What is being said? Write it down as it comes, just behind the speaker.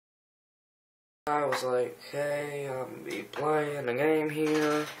I was like, hey, I'm be playing a game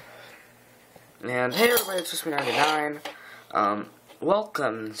here. And hey everybody, it's just me 99.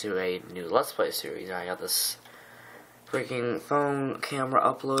 Welcome to a new Let's Play series. I got this freaking phone camera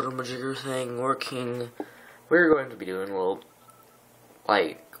uploader majigger thing working. We're going to be doing a little,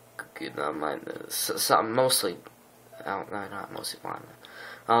 like, something mostly, no, not mostly fun.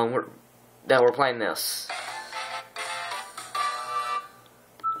 We're playing this.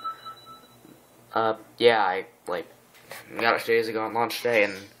 Yeah, I, got it 2 days ago on launch day,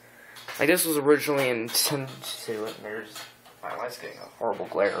 and, this was originally intended to, my light's getting a horrible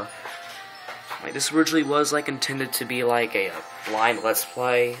glare. This originally was, intended to be, a blind Let's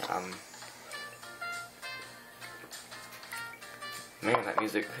Play, man, that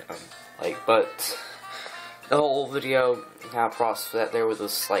music, but the whole video, process that there with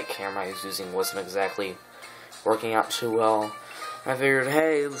this, camera I was using wasn't exactly working out too well. I figured,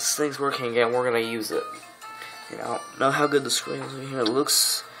 hey, this thing's working again, we're gonna use it. You know how good the screen is in here. It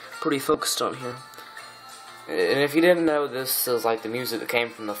looks pretty focused on here. And if you didn't know, this is the music that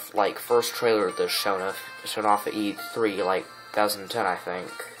came from the first trailer that's shown off at E3, 2010, I think.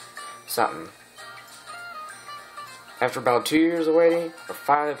 Something. After about 2 years of waiting, we're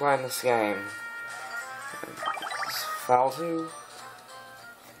finally playing this game. It's File 2.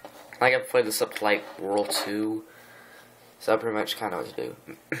 I've played this up to World 2. So I pretty much kind of know what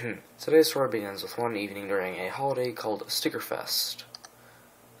to do. Today's story begins with one evening during a holiday called Stickerfest.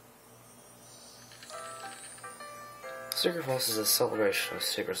 Stickerfest is a celebration of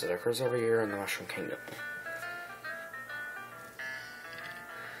stickers that occurs every year in the Mushroom Kingdom.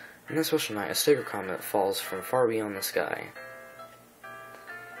 On this special night, a sticker comet falls from far beyond the sky.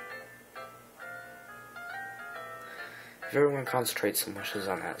 If everyone concentrates and wishes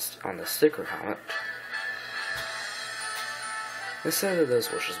on the sticker comet, it's said that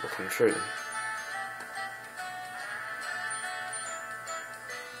those wishes will come true.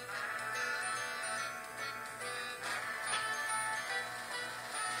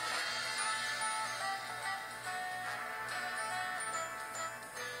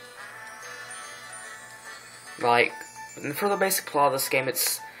 And for the basic plot of this game,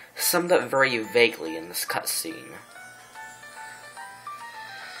 it's summed up very vaguely in this cutscene.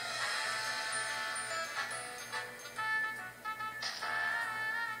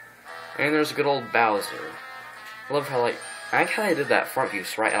 And there's good old Bowser. I love how, I like how they did that front view,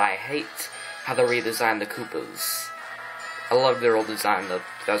 right? And I hate how they redesigned the Koopas. I love their old design, the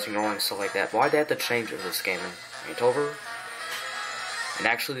Bowser and stuff like that. But why'd they have to change it for this game? Ain't over? And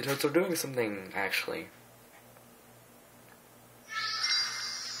actually, the Toads are doing something, actually.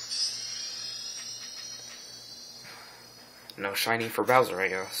 No shiny for Bowser, I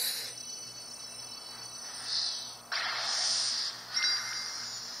guess.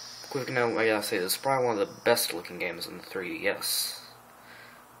 Quick note, I gotta say, this is probably one of the best looking games in the 3DS.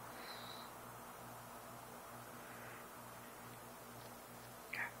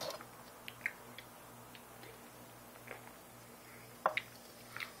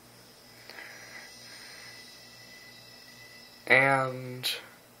 And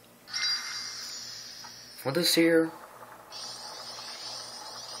with this here,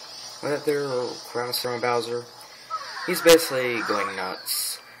 with their Crown Storm Bowser, he's basically going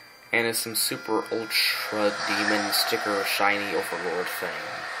nuts. And it's some super ultra demon sticker shiny overlord thing.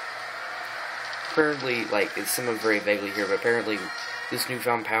 Apparently, it's somewhat very vaguely here, but apparently this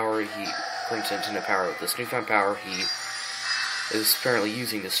newfound power this newfound power he is apparently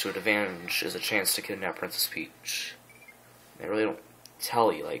using this to an advantage as a chance to kidnap Princess Peach. They really don't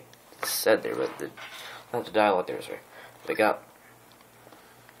tell you, it's said there, but the dialogue there is very big up.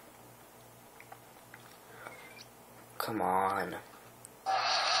 Come on.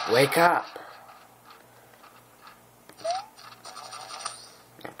 Wake up!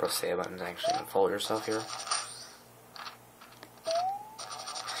 Press the A button to actually unfold yourself here.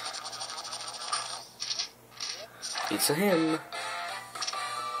 It's a him.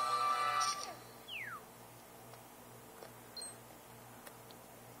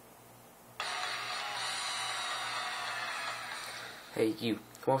 Hey, you,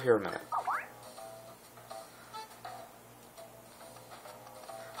 come over here a minute.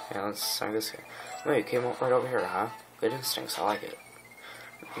 Yeah, let's sign this here. Wait, you came right over here, huh? Good instincts, I like it.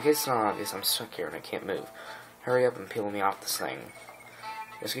 In case it's not obvious, I'm stuck here and I can't move. Hurry up and peel me off this thing.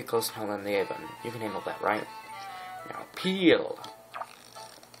 Just get close and hold on the A button. You can handle that, right? Now, peel!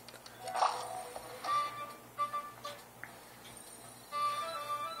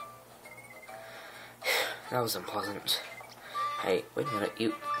 That was unpleasant. Hey, wait a minute,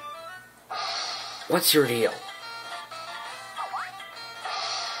 you... What's your deal?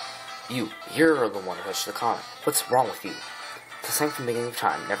 You're the one who touched the comet. What's wrong with you? It's the same from the beginning of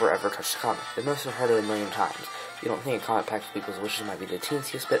time. Never ever touch the comet. They must have heard it a million times. You don't think a comet packed with people's wishes might be the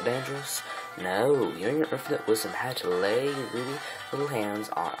teeniest bit dangerous? No, you and your infinite wisdom had to lay your ruby little hands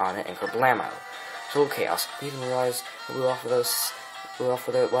on it and kerblamo. Total chaos. You even realize that we offer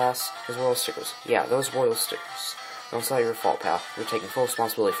that last as royal stickers. Yeah, those royal stickers. No, it's not your fault, pal. You're taking full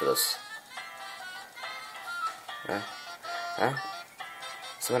responsibility for this. Huh?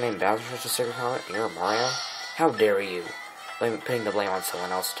 Someone named Bowser touched a sticker comet? You're Mario? How dare you? Putting the blame on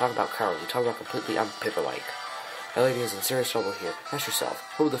someone else. Talk about cowardly. Talk about completely unpaper-like. That lady is in serious trouble here. Ask yourself,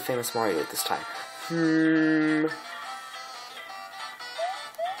 what would the famous Mario do at this time?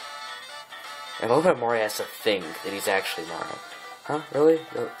 I love that Mario has to think that he's actually Mario. Huh? Really?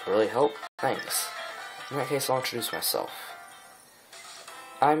 That really help? Thanks. In that case, I'll introduce myself.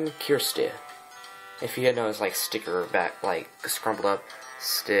 I'm Kirsty. If you didn't know, it's like sticker back, like scrumpled up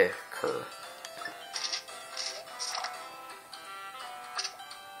sticker.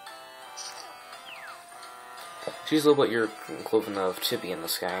 She's a little bit your equivalent of Chippy in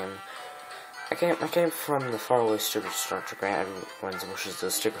this game. I came from the faraway sticker structure grant everyone's wishes to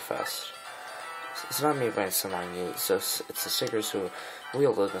Sticker Fest. It's not me by someone you, it's the stickers who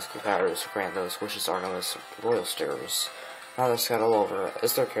wield those mystical powers to grant those wishes are known as royal stickers. Now they're scattered all over.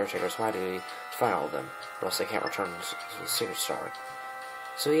 As their caretakers, my duty to find all of them, or else they can't return to the Sticker Star.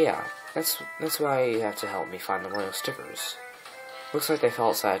 So yeah, that's why you have to help me find the royal stickers. Looks like they fell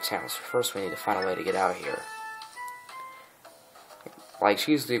outside of town, so first we need to find a way to get out of here. Like,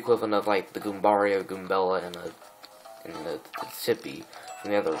 she's the equivalent of, like, the Goombario, Goombella, and the Tippy from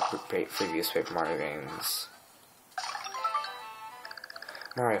the other previous Paper Mario games.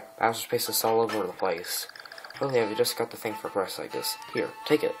 Mario, Bowser's paste is all over the place. Really, have you just got the thing for a price like this? Here,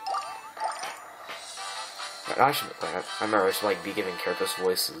 take it. I should plan. I remember I should, like, be giving characters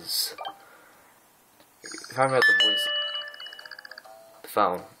voices. If I'm at the voice... the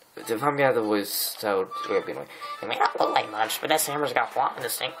phone. If I'm at the voice, so it would be like, it may not look like much, but that hammer's got plot and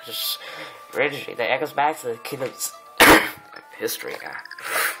distinguishes rigidity that echoes back to the kingdom's history.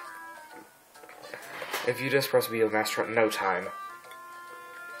 If you just press B, you'll master it in no time.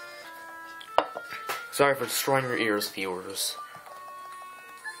 Sorry for destroying your ears, viewers.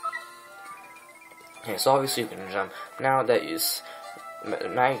 Okay, so obviously you can jump. Now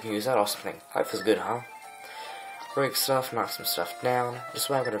you can use that awesome thing. Life is good, huh? Break stuff, knock some stuff down, just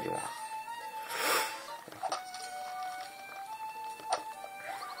swag whatever you want.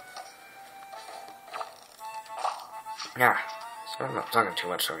 So I'm not talking too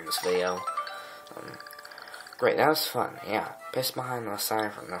much during this video. Great, that was fun, yeah. Pissed behind the sign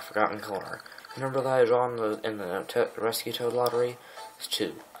from the Forgotten Corner. Remember that I draw in the Rescue Toad lottery? It's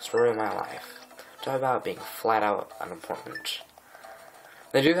 2. Story of my life. Talk about being flat out unimportant.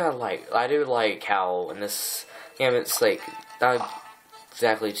 They do that, I do like how in this game it's like not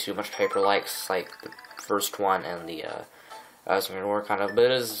exactly too much paper like the first one and the Asmonor kind of, but it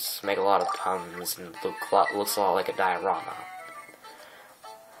does make a lot of puns and looks a lot like a diorama.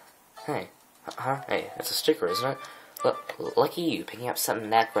 Hey, hey, it's a sticker, isn't it? Look, lucky you picking up something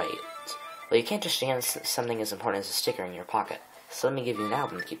that great. Well, you can't just stand something as important as a sticker in your pocket, so let me give you an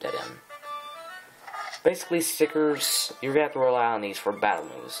album to keep that in. Basically, stickers, you're gonna have to rely on these for battle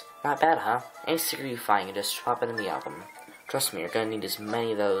moves. Not bad, huh? Any sticker you find, you just drop it in the album. Trust me, you're gonna need as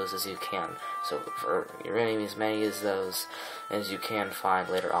many of those as you can. So, you're gonna need as many of those as you can find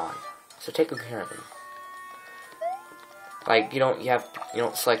later on. So take good care of them. Like, you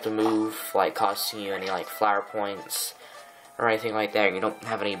don't select a move, like, costing you any, like, flower points, or anything like that. You don't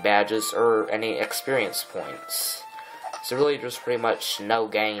have any badges, or any experience points. So really just pretty much no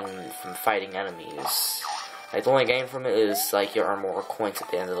gain from fighting enemies. Like, the only gain from it is, like, you earn more coins at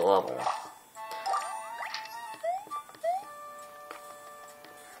the end of the level.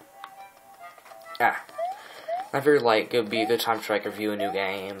 I figured, like, it would be a good time to, like, review a new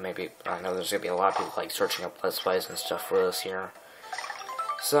game. Maybe, I know there's gonna be a lot of people, like, searching up Let's Plays and stuff for this here.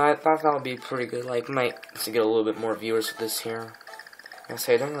 So I thought that would be pretty good, like, to get a little bit more viewers with this here. I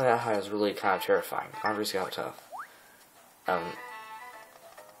say, Don't Go That High is really kind of terrifying. Laundry's got tough.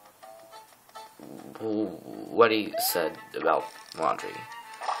 What he said about laundry.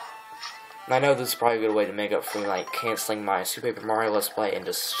 And I know this is probably a good way to make up for me, like, canceling my Super Paper Mario Let's Play and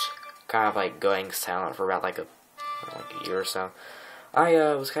just kind of, like, going silent for about, like a year or so. I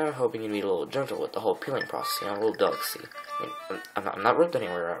was kind of hoping you'd be a little gentle with the whole peeling process, you know, a little delicacy. I mean, I'm not rubbed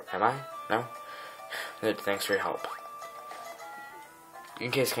anywhere, am I? No? Good, thanks for your help.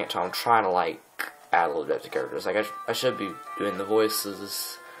 In case you can't tell, I'm trying to, like, add a little bit to characters. Like, I should be doing the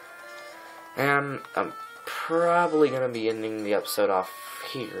voices. And I'm probably gonna be ending the episode off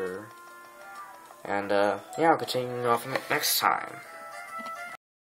here. And, yeah, I'll continue off next time.